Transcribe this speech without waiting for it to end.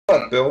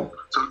What, Bill?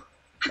 So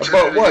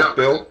About what,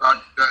 Bill?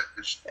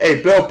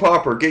 Hey, Bill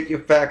Popper, get your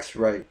facts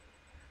right.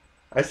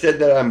 I said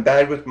that I'm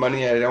bad with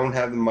money, I don't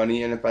have the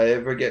money, and if I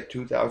ever get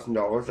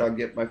 $2,000, I'll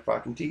get my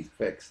fucking teeth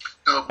fixed.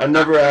 No, I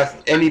never asked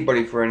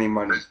anybody for any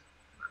money.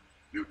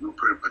 You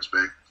pretty much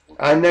beg.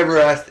 I never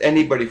asked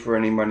anybody for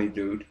any money,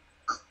 dude.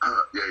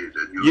 Yeah, you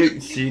did. You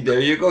see, there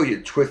you go.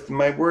 You're twisting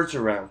my words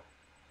around.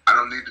 I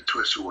don't need to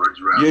twist your words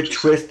around. You're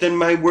twisting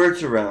my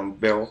words around,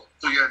 Bill.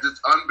 So yeah,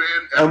 just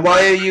unban. And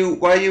why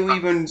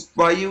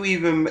are you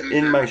even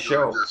in my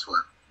show?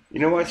 You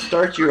know what?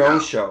 Start your own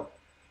show.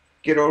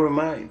 Get over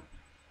mine.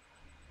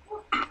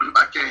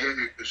 I can't hear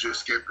you because you're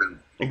skipping.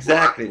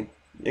 Exactly.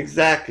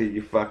 Exactly,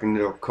 you fucking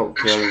little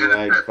coat-carrying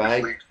ride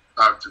fag.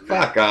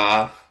 Fuck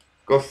off.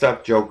 Go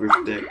suck Joker's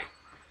dick.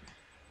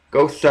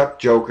 Go suck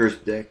Joker's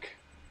dick.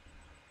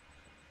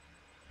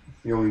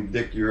 The only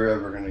dick you're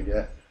ever gonna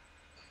get.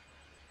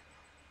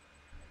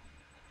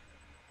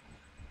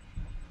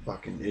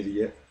 Fucking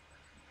idiot.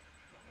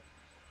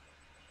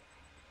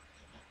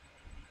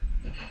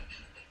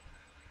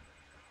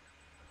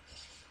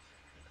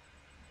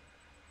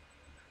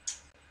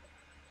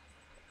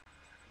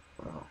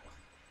 Wow.